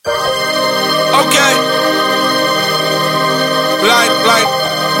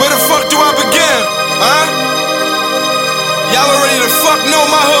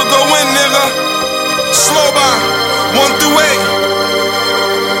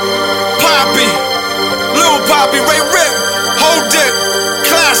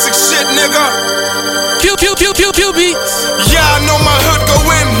nigga. Quebeats. Yeah, I know my hood go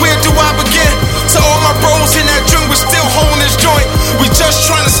in, where do I begin? To all my bros in that drink, we still holding this joint. We just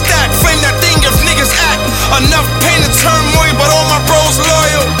trying to stack, flame that thing if niggas act. Enough pain and turmoil, but all my bros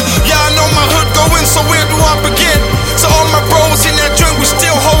loyal. Yeah, I know my hood go in, so where do I begin? To all my bros in that drink, we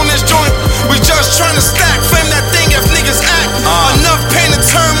still holding this joint. We just trying to stack, flame that thing if niggas act. Enough pain and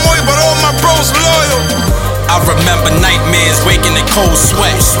turmoil, but all my bros loyal. I remember nightmares, waking in cold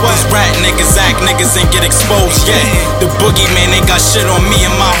sweat. These rat niggas act niggas ain't get exposed yet. The boogeyman ain't got shit on me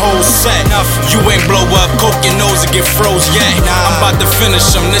and my whole set. You ain't blow up, coke your nose and get froze yet. I'm about to finish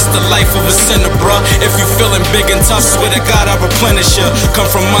him, this the life of a sinner, bruh. If you feeling big and tough, swear to God I replenish ya. Come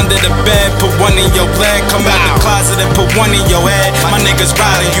from under the bed, put one in your leg. Come out the closet and put one in your head. My niggas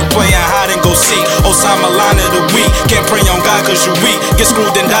riding, you playing hide and go seek. Osama line of the week, can't pray on God cause you weak. Get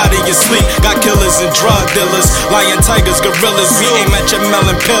screwed and died in your sleep. Got killers and drug dealers, lion, tigers, gorillas. We aim at your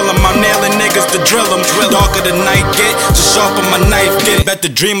melon pill 'em. I'm nailing niggas to drill 'em. Darker the night get, just sharper my knife get. Bet the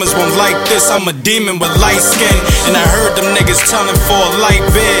dreamers won't like this. I'm a demon with light skin, and I heard them niggas telling for a light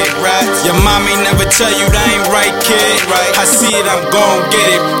bid. Right? Your mom ain't never tell you that ain't right, kid. Right? I see it, I'm gon' get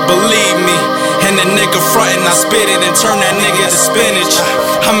it. Believe me. And the nigga frontin', I spit it and turn that nigga to spinach.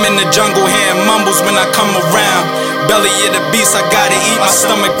 I'm in the jungle hearing mumbles when I come around. Belly of the beast, I gotta eat, my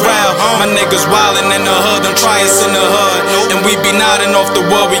stomach growl. My niggas wildin' in the hood, don't try us in the hood. And we be nodding off the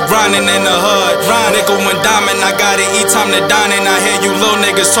wood, we grindin' in the hood. Nickel and diamond, I gotta eat, time to dine. And I hear you little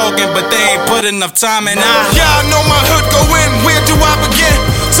niggas talking, but they ain't put enough time in. Yeah, I know my hood go in, where do I begin?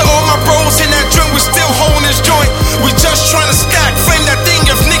 To all my bros in that drink, we still holding this joint. We just trying to stack, flame that thing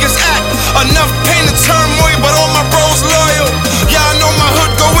if niggas act. Enough pain and turmoil, but all my bros loyal. Yeah, I know my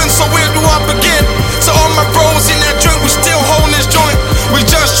hood go in, so where do I begin? To all my bros in that drink, we still holding this joint. We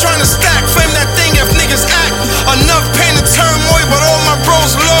just trying to stack, flame that thing if niggas act. Enough pain and turmoil, but all my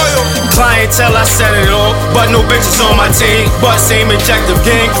bros loyal. Clientele, I said it all, but no bitches on my team. But same objective,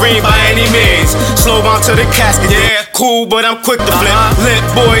 getting green by any means. Slow on to the casket, yeah, cool, but I'm quick to flip. Lit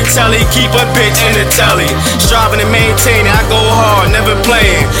boy telly, keep a bitch in the telly. Striving to maintain it, I go hard, never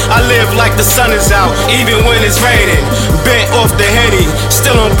playing. I live like the sun is out, even when it's raining. Bent off the henny,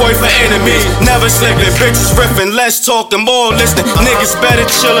 still on point for enemies. Never slipping, bitches riffing, less talking, more listening. Niggas better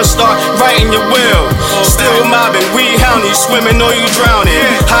chill and start writing your will. Still mobbing, we hounding, swimming or you drowning.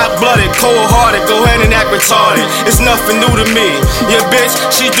 Hot blooded, cold hearted, go ahead and act retarded. It's nothing new to me. Your bitch,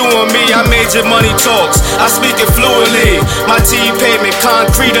 she doing me. I made your money talks. I speak it fluently. My T-pavement,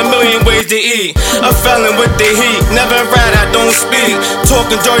 concrete, a million ways to eat. A felon with the heat, never rat, I don't speak.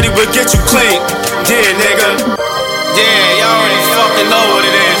 Talking dirty will get you clean. Yeah, nigga. Yeah, y'all already fucking know what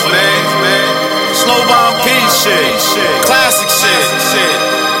it is, man. Slow bomb P shit. Classic shit.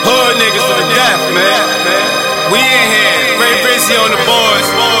 Hood niggas to the death, man. We in here. Ray Brizzy on the boards.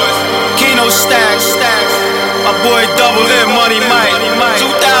 Kino Stacks. My boy Double Lip, Money Mike.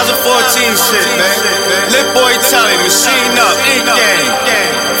 2014 shit, man. Lip boy telling, machine up, ink gang.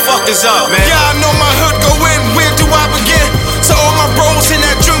 Fuck is up, man. Yeah, I know my hood go in, where do I begin? To all my bros in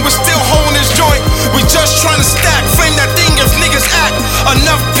that drink, we still holding this joint. We just trying to stack, flame that thing if niggas act.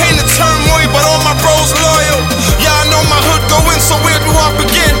 Enough pain